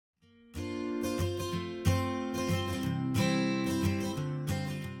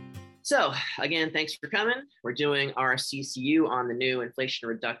So again, thanks for coming. We're doing our CCU on the new Inflation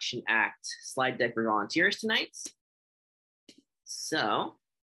Reduction Act slide deck for volunteers tonight. So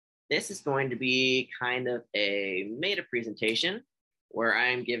this is going to be kind of a meta presentation where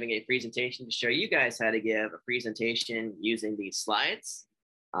I'm giving a presentation to show you guys how to give a presentation using these slides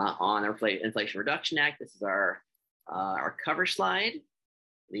on our Inflation Reduction Act. This is our cover slide,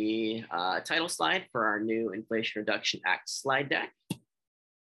 the title slide for our new Inflation Reduction Act slide deck.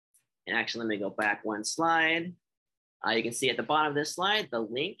 And actually, let me go back one slide. You can see at the bottom of this slide, the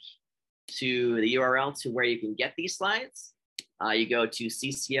link to the URL to where you can get these slides. You go to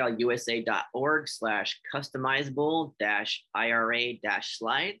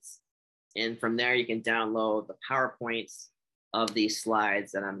cclusa.org/customizable-IRA-slides. And from there, you can download the PowerPoints of these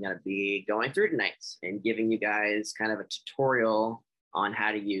slides that I'm going to be going through tonight and giving you guys kind of a tutorial on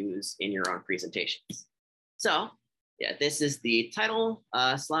how to use in your own presentations. So yeah, this is the title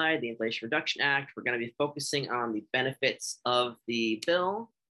slide, the Inflation Reduction Act. We're going to be focusing on the benefits of the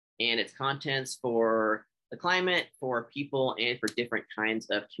bill and its contents for the climate, for people, and for different kinds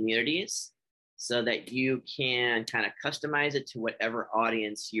of communities so that you can kind of customize it to whatever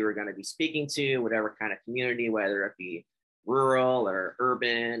audience you're going to be speaking to, whatever kind of community, whether it be rural or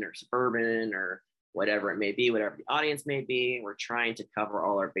urban or suburban or whatever it may be, whatever the audience may be. We're trying to cover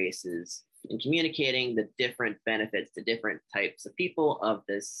all our bases in communicating the different benefits to different types of people of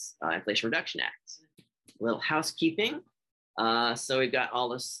this Inflation Reduction Act. A little housekeeping. So we've got all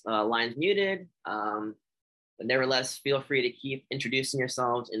this lines muted, but nevertheless, feel free to keep introducing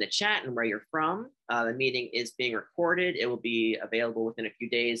yourselves in the chat and where you're from. The meeting is being recorded. It will be available within a few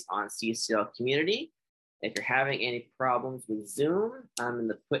days on CCL Community. If you're having any problems with Zoom, I'm going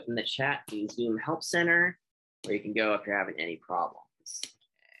to put in the chat the Zoom Help Center where you can go if you're having any problems.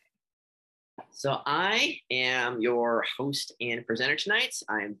 So I am your host and presenter tonight.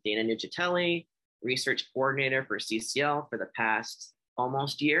 I'm Dana Nuccitelli, research coordinator for CCL for the past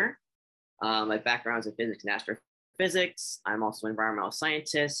almost year. My background is in physics and astrophysics. I'm also an environmental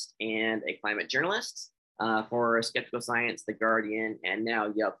scientist and a climate journalist for Skeptical Science, The Guardian, and now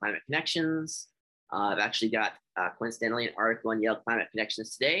Yale Climate Connections. I've actually got coincidentally an article in Yale Climate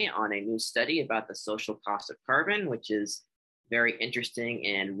Connections today on a new study about the social cost of carbon, which is very interesting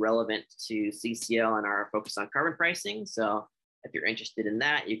and relevant to CCL and our focus on carbon pricing. So if you're interested in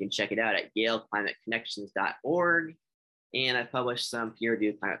that, you can check it out at yaleclimateconnections.org. And I published some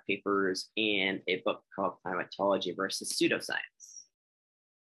peer-reviewed climate papers and a book called Climatology versus Pseudoscience.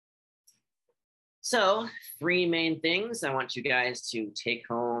 So 3 main things I want you guys to take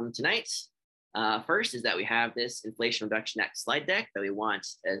home tonight. First is that we have this Inflation Reduction Act slide deck that we want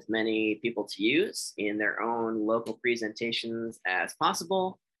as many people to use in their own local presentations as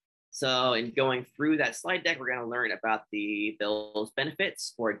possible. So in going through that slide deck, we're going to learn about the bill's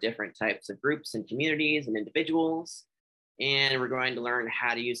benefits for different types of groups and communities and individuals. And we're going to learn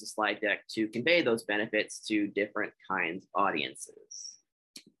how to use the slide deck to convey those benefits to different kinds of audiences.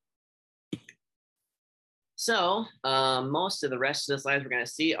 So most of the rest of the slides we're going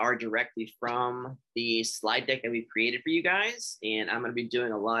to see are directly from the slide deck that we've created for you guys. And I'm going to be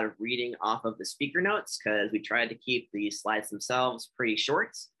doing a lot of reading off of the speaker notes because we tried to keep the slides themselves pretty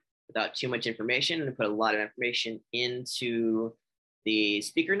short without too much information and put a lot of information into the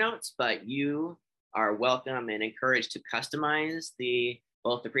speaker notes. But you are welcome and encouraged to customize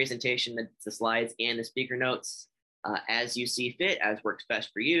both the presentation, the slides, and the speaker notes as you see fit, as works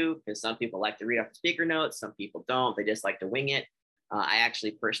best for you, because some people like to read off the speaker notes, some people don't, they just like to wing it. I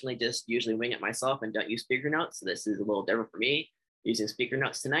actually personally just usually wing it myself and don't use speaker notes, so this is a little different for me, using speaker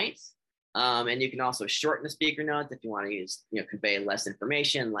notes tonight. And you can also shorten the speaker notes if you want to use, convey less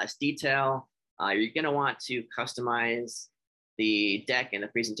information, less detail. You're going to want to customize the deck and the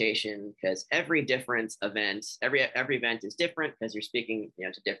presentation because every event is different because you're speaking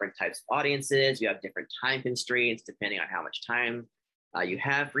to different types of audiences. You have different time constraints depending on how much time you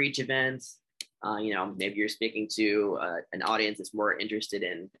have for each event. Maybe you're speaking to an audience that's more interested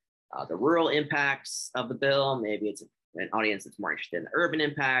in the rural impacts of the bill. Maybe it's an audience that's more interested in the urban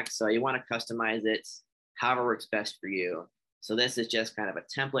impacts. So you want to customize it however works best for you. So this is just kind of a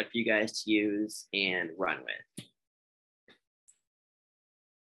template for you guys to use and run with.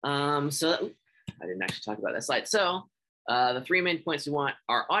 So I didn't actually talk about that slide. So the 3 main points we want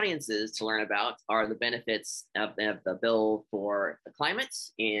our audiences to learn about are the benefits of the bill for the climate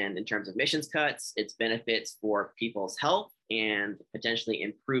and in terms of emissions cuts, its benefits for people's health and potentially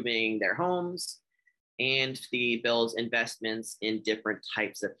improving their homes, and the bill's investments in different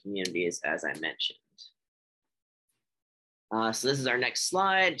types of communities, as I mentioned. So this is our next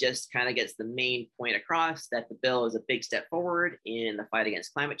slide, just kind of gets the main point across that the bill is a big step forward in the fight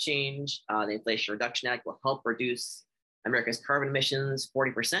against climate change. The Inflation Reduction Act will help reduce America's carbon emissions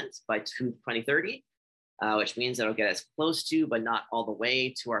 40% by 2030, which means it'll get us close to, but not all the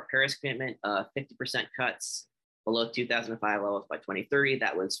way to our Paris commitment of 50% cuts below 2005 levels by 2030.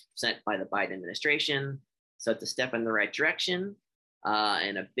 That was set by the Biden administration. So it's a step in the right direction.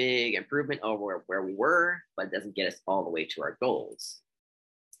 And a big improvement over where we were, but it doesn't get us all the way to our goals.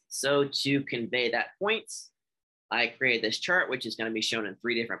 So to convey that point, I created this chart, which is going to be shown in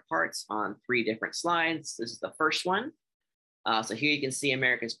 3 different parts on 3 different slides. This is the first one. So here you can see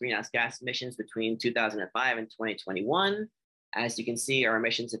America's greenhouse gas emissions between 2005 and 2021. As you can see, our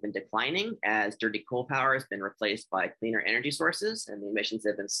emissions have been declining as dirty coal power has been replaced by cleaner energy sources, and the emissions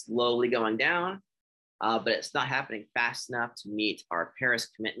have been slowly going down. But it's not happening fast enough to meet our Paris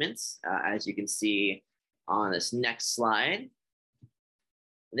commitments, as you can see on this next slide.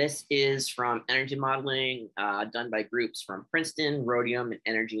 This is from energy modeling done by groups from Princeton, Rhodium, and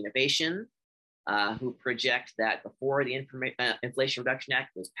Energy Innovation, who project that before the Inflation Reduction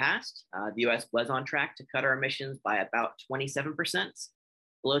Act was passed, the US was on track to cut our emissions by about 27%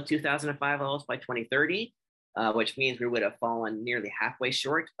 below 2005 levels by 2030. Which means we would have fallen nearly halfway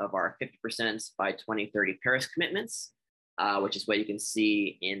short of our 50% by 2030 Paris commitments, which is what you can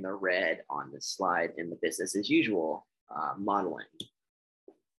see in the red on this slide in the business as usual modeling.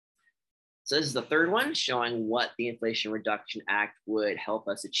 So this is the third one, showing what the Inflation Reduction Act would help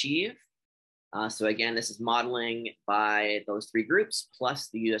us achieve. So again, this is modeling by those 3 groups, plus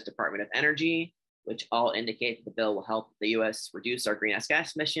the US Department of Energy, which all indicate that the bill will help the US reduce our greenhouse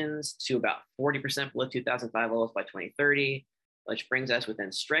gas emissions to about 40% below 2005 levels by 2030, which brings us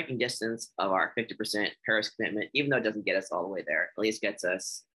within striking distance of our 50% Paris commitment, even though it doesn't get us all the way there. At least gets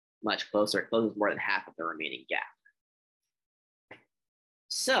us much closer. It closes more than half of the remaining gap.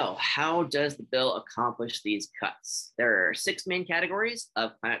 So how does the bill accomplish these cuts? There are 6 main categories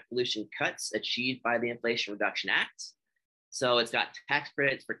of climate pollution cuts achieved by the Inflation Reduction Act. So it's got tax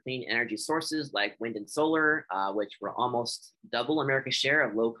credits for clean energy sources like wind and solar, which will almost double America's share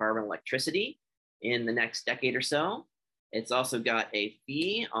of low carbon electricity in the next decade or so. It's also got a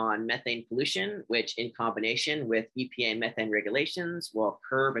fee on methane pollution, which in combination with EPA methane regulations will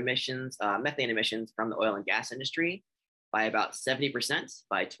curb emissions, methane emissions from the oil and gas industry by about 70%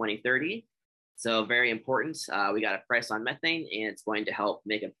 by 2030. So very important. We got a price on methane, and it's going to help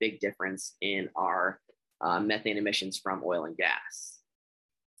make a big difference in our methane emissions from oil and gas.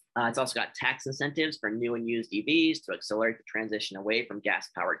 It's also got tax incentives for new and used EVs to accelerate the transition away from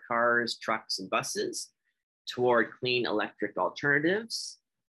gas-powered cars, trucks, and buses toward clean electric alternatives.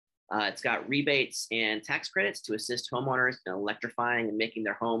 It's got rebates and tax credits to assist homeowners in electrifying and making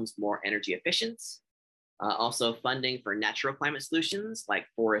their homes more energy efficient. Also funding for natural climate solutions like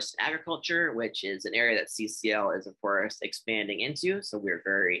forest agriculture, which is an area that CCL is, of course, expanding into. So we're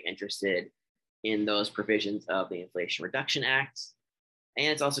very interested in those provisions of the Inflation Reduction Act. And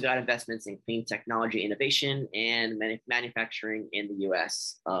it's also got investments in clean technology innovation and manufacturing in the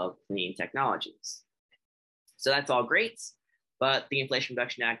US of clean technologies. So that's all great, but the Inflation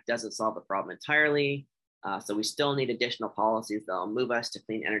Reduction Act doesn't solve the problem entirely. So we still need additional policies that will move us to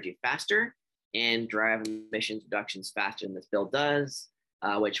clean energy faster and drive emissions reductions faster than this bill does,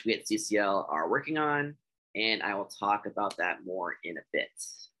 which we at CCL are working on. And I will talk about that more in a bit.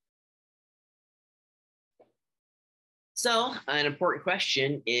 So an important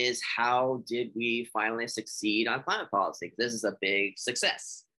question is, how did we finally succeed on climate policy? This is a big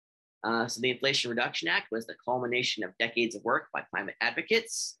success. So the Inflation Reduction Act was the culmination of decades of work by climate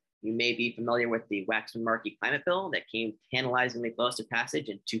advocates. You may be familiar with the Waxman-Markey climate bill that came tantalizingly close to passage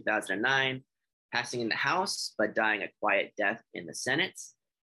in 2009, passing in the House, but dying a quiet death in the Senate.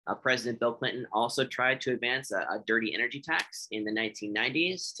 President Bill Clinton also tried to advance a dirty energy tax in the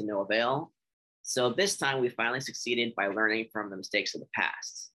 1990s to no avail. So this time we finally succeeded by learning from the mistakes of the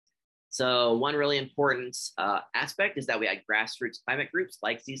past. So one really important aspect is that we had grassroots climate groups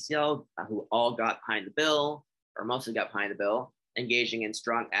like CCL who all got behind the bill, or mostly got behind the bill, engaging in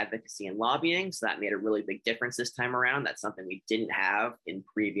strong advocacy and lobbying. So that made a really big difference this time around. That's something we didn't have in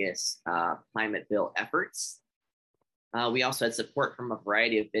previous climate bill efforts. We also had support from a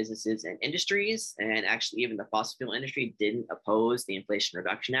variety of businesses and industries, and actually even the fossil fuel industry didn't oppose the Inflation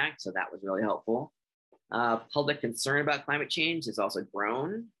Reduction Act, so that was really helpful. Public concern about climate change has also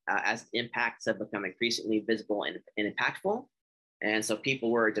grown as impacts have become increasingly visible and impactful, and so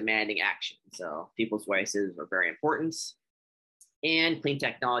people were demanding action. So people's voices were very important. And clean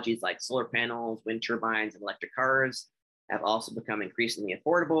technologies like solar panels, wind turbines, and electric cars have also become increasingly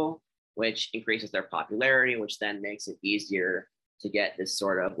affordable, which increases their popularity, which then makes it easier to get this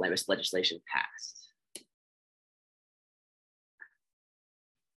sort of legislation passed.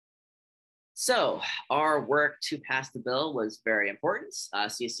 So our work to pass the bill was very important.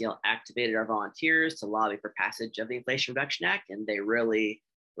 CCL activated our volunteers to lobby for passage of the Inflation Reduction Act, and they really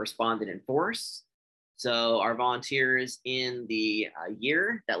responded in force. So our volunteers in the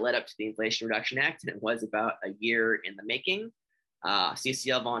year that led up to the Inflation Reduction Act, and it was about a year in the making,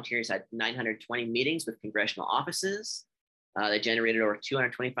 CCL volunteers had 920 meetings with congressional offices. They generated over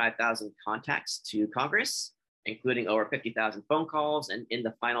 225,000 contacts to Congress, including over 50,000 phone calls. And in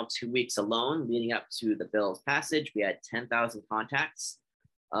the final 2 weeks alone, leading up to the bill's passage, we had 10,000 contacts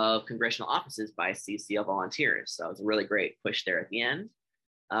of congressional offices by CCL volunteers. So it was a really great push there at the end.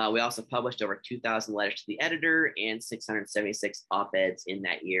 We also published over 2,000 letters to the editor and 676 op-eds in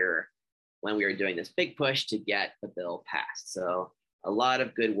that year when we were doing this big push to get the bill passed. So a lot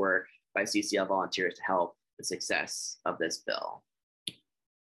of good work by CCL volunteers to help the success of this bill.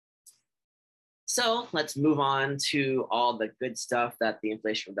 So let's move on to all the good stuff that the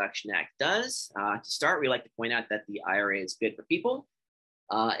Inflation Reduction Act does. To start, we like to point out that the IRA is good for people.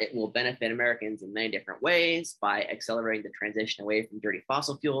 It will benefit Americans in many different ways by accelerating the transition away from dirty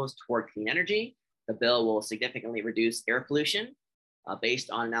fossil fuels toward clean energy. The bill will significantly reduce air pollution. Based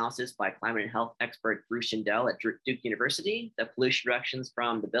on analysis by climate and health expert Bruce Schindel at Duke University, the pollution reductions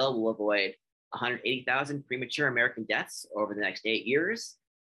from the bill will avoid 180,000 premature American deaths over the next 8 years,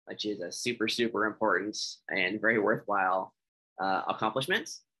 which is a super, super important and very worthwhile accomplishment.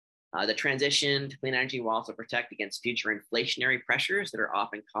 The transition to clean energy will also protect against future inflationary pressures that are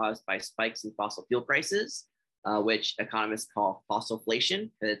often caused by spikes in fossil fuel prices, which economists call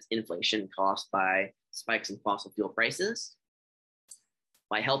fossilflation, because it's inflation caused by spikes in fossil fuel prices.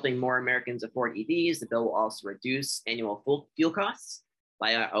 By helping more Americans afford EVs, the bill will also reduce annual fuel costs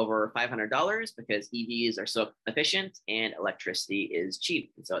by over $500 because EVs are so efficient and electricity is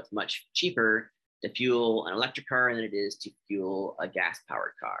cheap. And so it's much cheaper to fuel an electric car than it is to fuel a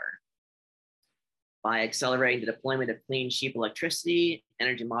gas-powered car. By accelerating the deployment of clean, cheap electricity,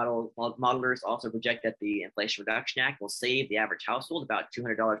 energy modelers also project that the Inflation Reduction Act will save the average household about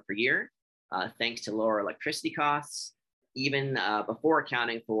 $200 per year, thanks to lower electricity costs, even before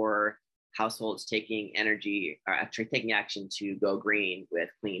accounting for households taking action to go green with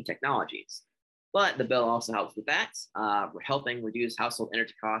clean technologies. But the bill also helps with that. We're helping reduce household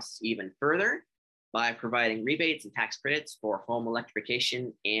energy costs even further by providing rebates and tax credits for home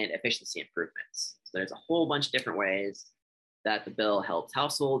electrification and efficiency improvements. So there's a whole bunch of different ways that the bill helps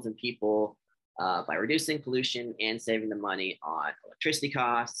households and people by reducing pollution and saving the money on electricity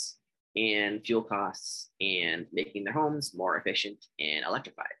costs and fuel costs and making their homes more efficient and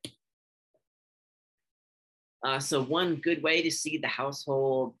electrified. So one good way to see the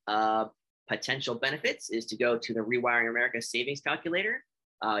household potential benefits is to go to the Rewiring America Savings Calculator.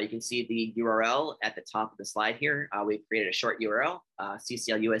 You can see the URL at the top of the slide here. We've created a short URL,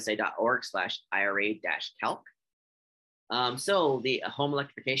 cclusa.org/IRA-calc. So the home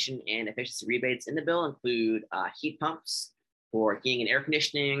electrification and efficiency rebates in the bill include heat pumps for heating and air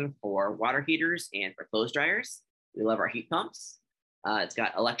conditioning, for water heaters, and for clothes dryers. We love our heat pumps. It's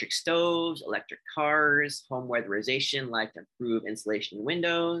got electric stoves, electric cars, home weatherization, like to improve insulation in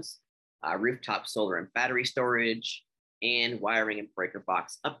windows, rooftop solar and battery storage, and wiring and breaker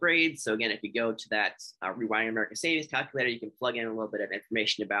box upgrades. So again, if you go to that Rewiring America Savings Calculator, you can plug in a little bit of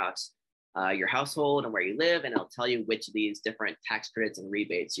information about your household and where you live, and it'll tell you which of these different tax credits and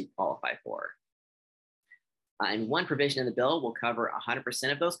rebates you qualify for. And one provision in the bill will cover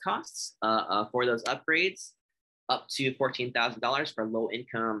 100% of those costs for those upgrades, up to $14,000 for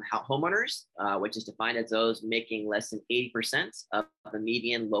low-income homeowners, which is defined as those making less than 80% of the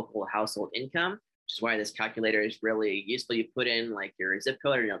median local household income, which is why this calculator is really useful. You put in like your zip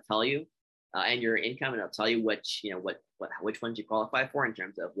code, and it'll tell you, and your income, and it'll tell you which ones you qualify for in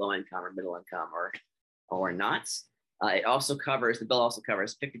terms of low income or middle income or not. The bill also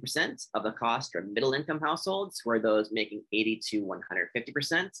covers 50% of the cost for middle income households, who are those making 80 to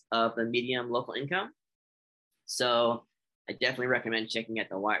 150% of the median local income. So I definitely recommend checking out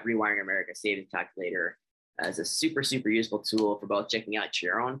the Rewiring America Savings Calculator as a super, super useful tool for both checking out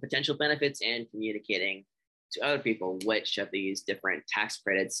your own potential benefits and communicating to other people which of these different tax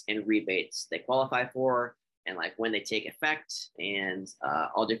credits and rebates they qualify for, and like when they take effect, and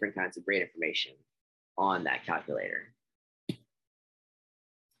all different kinds of great information on that calculator.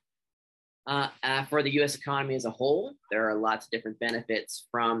 For the US economy as a whole, there are lots of different benefits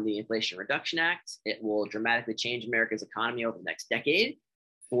from the Inflation Reduction Act. It will dramatically change America's economy over the next decade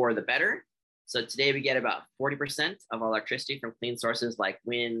for the better. So today we get about 40% of our electricity from clean sources like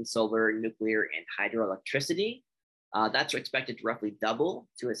wind, solar, nuclear, and hydroelectricity. That's expected to roughly double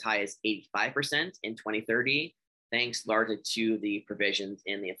to as high as 85% in 2030, thanks largely to the provisions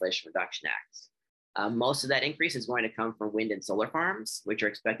in the Inflation Reduction Act. Most of that increase is going to come from wind and solar farms, which are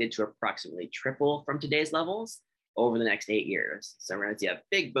expected to approximately triple from today's levels over the next 8 years. So we're going to see a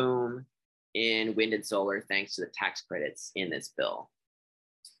big boom in wind and solar thanks to the tax credits in this bill.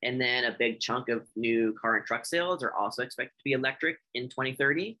 And then a big chunk of new car and truck sales are also expected to be electric in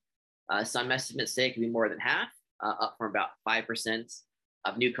 2030. Some estimates say it could be more than half, up from about 5%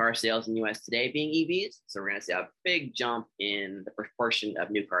 of new car sales in the US today being EVs. So we're going to see a big jump in the proportion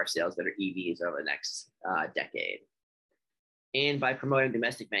of new car sales that are EVs over the next decade. And by promoting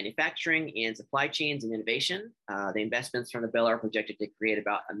domestic manufacturing and supply chains and innovation, the investments from the bill are projected to create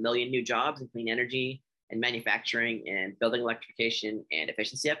about 1 million new jobs in clean energy and manufacturing and building electrification and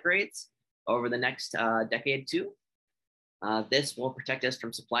efficiency upgrades over the next decade too. This will protect us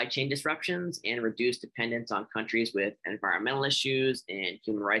from supply chain disruptions and reduce dependence on countries with environmental issues and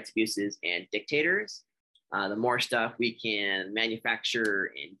human rights abuses and dictators. The more stuff we can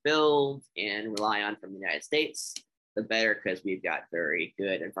manufacture and build and rely on from the United States, the better, because we've got very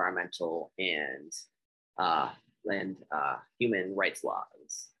good environmental and human rights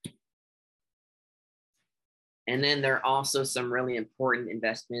laws. And then there are also some really important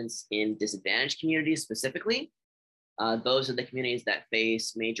investments in disadvantaged communities specifically. Those are the communities that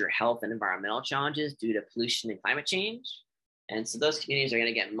face major health and environmental challenges due to pollution and climate change. And so those communities are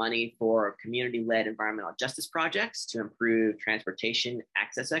going to get money for community-led environmental justice projects to improve transportation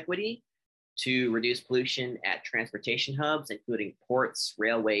access equity, to reduce pollution at transportation hubs, including ports,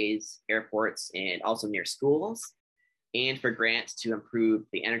 railways, airports, and also near schools, and for grants to improve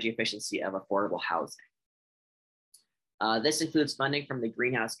the energy efficiency of affordable housing. This includes funding from the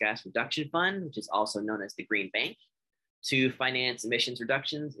Greenhouse Gas Reduction Fund, which is also known as the Green Bank, to finance emissions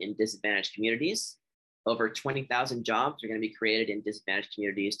reductions in disadvantaged communities. Over 20,000 jobs are going to be created in disadvantaged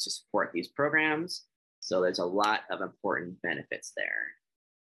communities to support these programs. So there's a lot of important benefits there.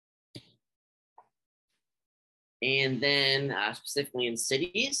 And then specifically in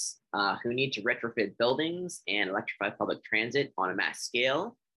cities who need to retrofit buildings and electrify public transit on a mass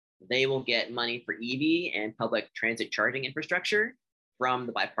scale, they will get money for EV and public transit charging infrastructure from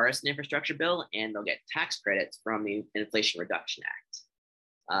the bipartisan infrastructure bill, and they'll get tax credits from the Inflation Reduction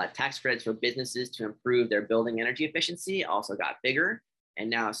Act. Tax credits for businesses to improve their building energy efficiency also got bigger, and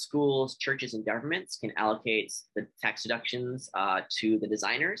now schools, churches, and governments can allocate the tax deductions to the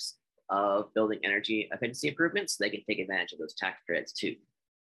designers of building energy efficiency improvements, so they can take advantage of those tax credits too.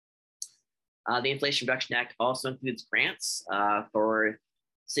 The Inflation Reduction Act also includes grants for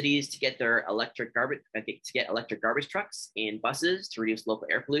cities to get their electric garbage trucks and buses to reduce local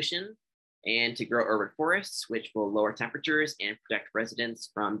air pollution, and to grow urban forests, which will lower temperatures and protect residents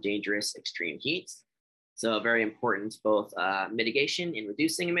from dangerous extreme heat. So very important, both mitigation in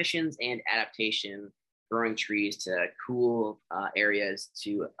reducing emissions and adaptation, growing trees to cool areas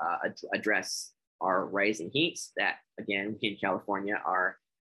to address our rising heats that, again, we in California are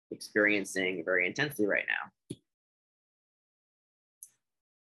experiencing very intensely right now.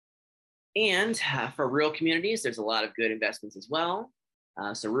 And for rural communities, there's a lot of good investments as well.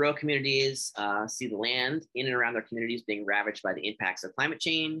 So rural communities see the land in and around their communities being ravaged by the impacts of climate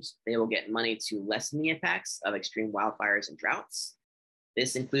change. They will get money to lessen the impacts of extreme wildfires and droughts.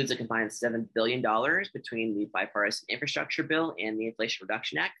 This includes a combined $7 billion between the bipartisan infrastructure bill and the Inflation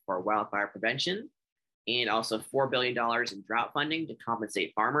Reduction Act for wildfire prevention, and also $4 billion in drought funding to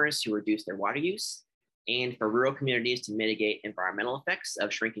compensate farmers who reduce their water use, and for rural communities to mitigate environmental effects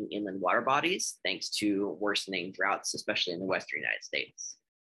of shrinking inland water bodies, thanks to worsening droughts, especially in the Western United States.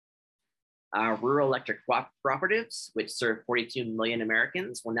 Rural electric cooperatives, which serve 42 million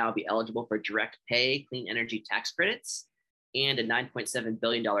Americans, will now be eligible for direct pay clean energy tax credits and a $9.7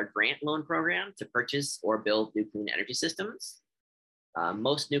 billion grant loan program to purchase or build new clean energy systems.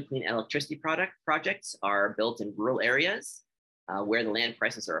 Most new clean electricity projects are built in rural areas where the land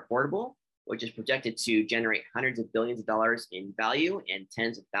prices are affordable, which is projected to generate hundreds of billions of dollars in value and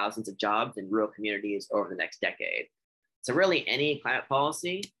tens of thousands of jobs in rural communities over the next decade. So really any climate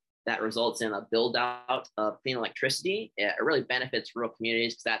policy that results in a build out of clean electricity, it really benefits rural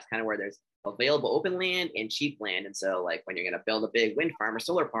communities, because that's kind of where there's available open land and cheap land. And so like when you're going to build a big wind farm or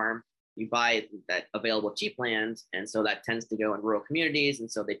solar farm, you buy that available cheap land. And so that tends to go in rural communities. And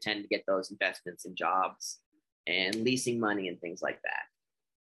so they tend to get those investments in jobs and leasing money and things like that.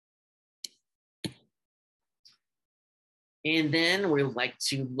 And then we like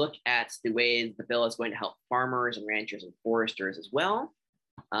to look at the ways the bill is going to help farmers and ranchers and foresters as well.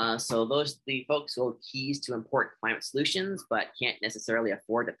 So those the folks who hold keys to important climate solutions, but can't necessarily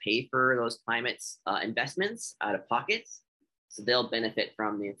afford to pay for those climate investments out of pocket. So they'll benefit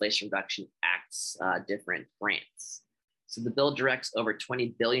from the Inflation Reduction Act's different grants. So the bill directs over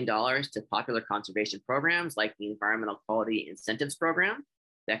 $20 billion to popular conservation programs like the Environmental Quality Incentives Program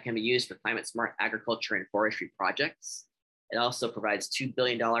that can be used for climate smart agriculture and forestry projects. It also provides $2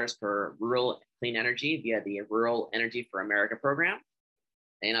 billion for rural clean energy via the Rural Energy for America program.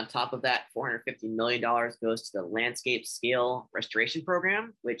 And on top of that, $450 million goes to the Landscape Scale Restoration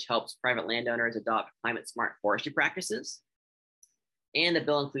Program, which helps private landowners adopt climate smart forestry practices. And the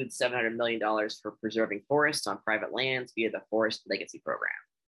bill includes $700 million for preserving forests on private lands via the Forest Legacy Program.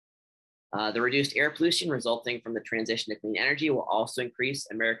 The reduced air pollution resulting from the transition to clean energy will also increase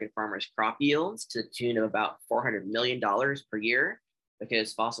American farmers' crop yields to the tune of about $400 million per year,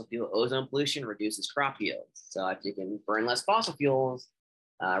 because fossil fuel ozone pollution reduces crop yields. So if you can burn less fossil fuels,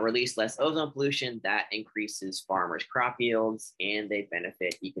 release less ozone pollution, that increases farmers' crop yields, and they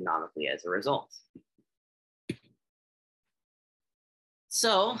benefit economically as a result.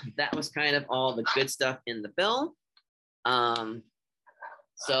 So that was kind of all the good stuff in the bill.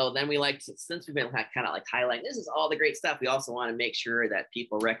 So then we like to, since we've been kind of like highlighting, this is all the great stuff, we also want to make sure that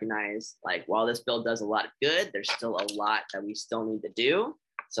people recognize, like, while this bill does a lot of good, there's still a lot that we still need to do.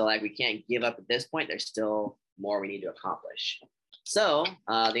 So like, we can't give up at this point. There's still more we need to accomplish. So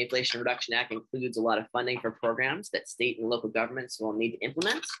the Inflation Reduction Act includes a lot of funding for programs that state and local governments will need to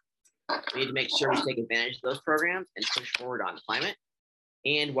implement. We need to make sure we take advantage of those programs and push forward on climate.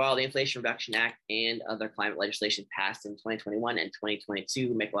 And while the Inflation Reduction Act and other climate legislation passed in 2021 and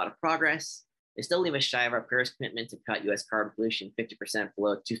 2022 make a lot of progress, they still leave us shy of our Paris commitment to cut US carbon pollution 50%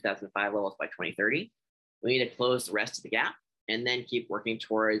 below 2005 levels by 2030. We need to close the rest of the gap and then keep working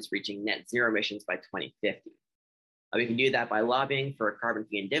towards reaching net zero emissions by 2050. We can do that by lobbying for a carbon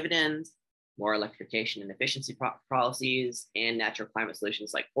fee and dividends, more electrification and efficiency policies, and natural climate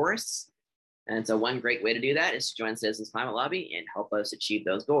solutions like forests. And so one great way to do that is to join Citizens Climate Lobby and help us achieve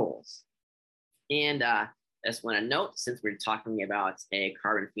those goals. And I just want to note, since we're talking about a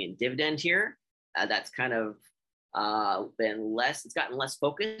carbon fee and dividend here, that's kind of it's gotten less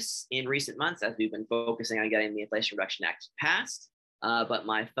focus in recent months as we've been focusing on getting the Inflation Reduction Act passed. But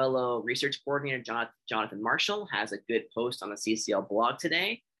my fellow research coordinator, Jonathan Marshall, has a good post on the CCL blog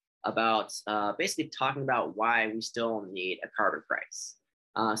today about basically talking about why we still need a carbon price.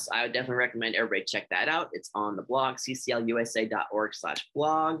 So I would definitely recommend everybody check that out. It's on the blog,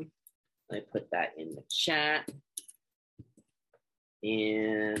 cclusa.org/blog. Let me put that in the chat.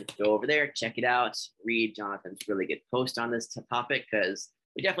 And go over there, check it out, read Jonathan's really good post on this topic, because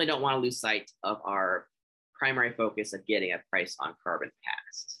we definitely don't want to lose sight of our primary focus of getting a price on carbon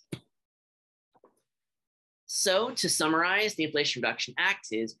passed. So to summarize, the Inflation Reduction Act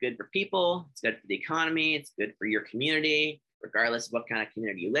is good for people, it's good for the economy, it's good for your community, regardless of what kind of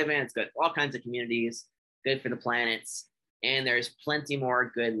community you live in. It's good for all kinds of communities, good for the planets, and there's plenty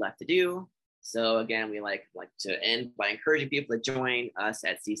more good left to do. So again, we like to end by encouraging people to join us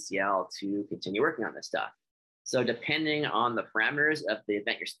at CCL to continue working on this stuff. So depending on the parameters of the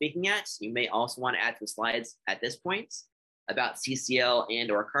event you're speaking at, you may also want to add some slides at this point about CCL and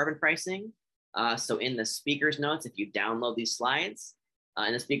or carbon pricing. So in the speaker's notes, if you download these slides,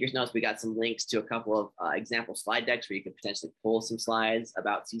 in the speaker's notes, we got some links to a couple of example slide decks where you could potentially pull some slides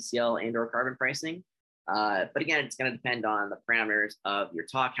about CCL and or carbon pricing. But again, it's going to depend on the parameters of your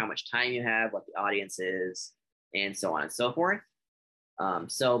talk, how much time you have, what the audience is, and so on and so forth.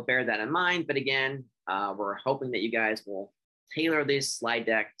 So bear that in mind. But again, we're hoping that you guys will tailor this slide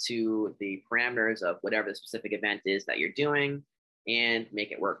deck to the parameters of whatever the specific event is that you're doing and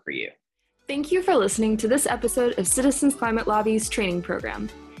make it work for you. Thank you for listening to this episode of Citizens Climate Lobby's training program.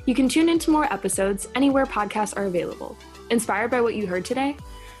 You can tune into more episodes anywhere podcasts are available. Inspired by what you heard today?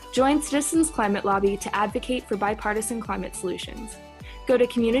 Join Citizens Climate Lobby to advocate for bipartisan climate solutions. Go to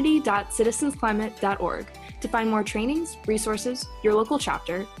community.citizensclimate.org to find more trainings, resources, your local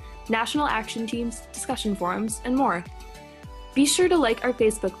chapter, national action teams, discussion forums, and more. Be sure to like our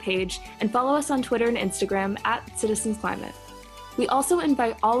Facebook page and follow us on Twitter and Instagram at Citizens Climate. We also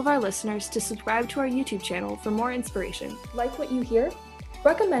invite all of our listeners to subscribe to our YouTube channel for more inspiration. Like what you hear?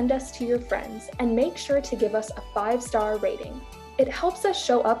 Recommend us to your friends and make sure to give us a 5-star rating. It helps us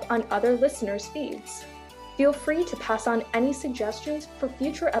show up on other listeners' feeds. Feel free to pass on any suggestions for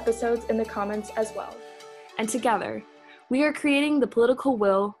future episodes in the comments as well. And together, we are creating the political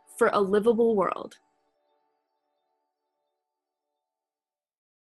will for a livable world.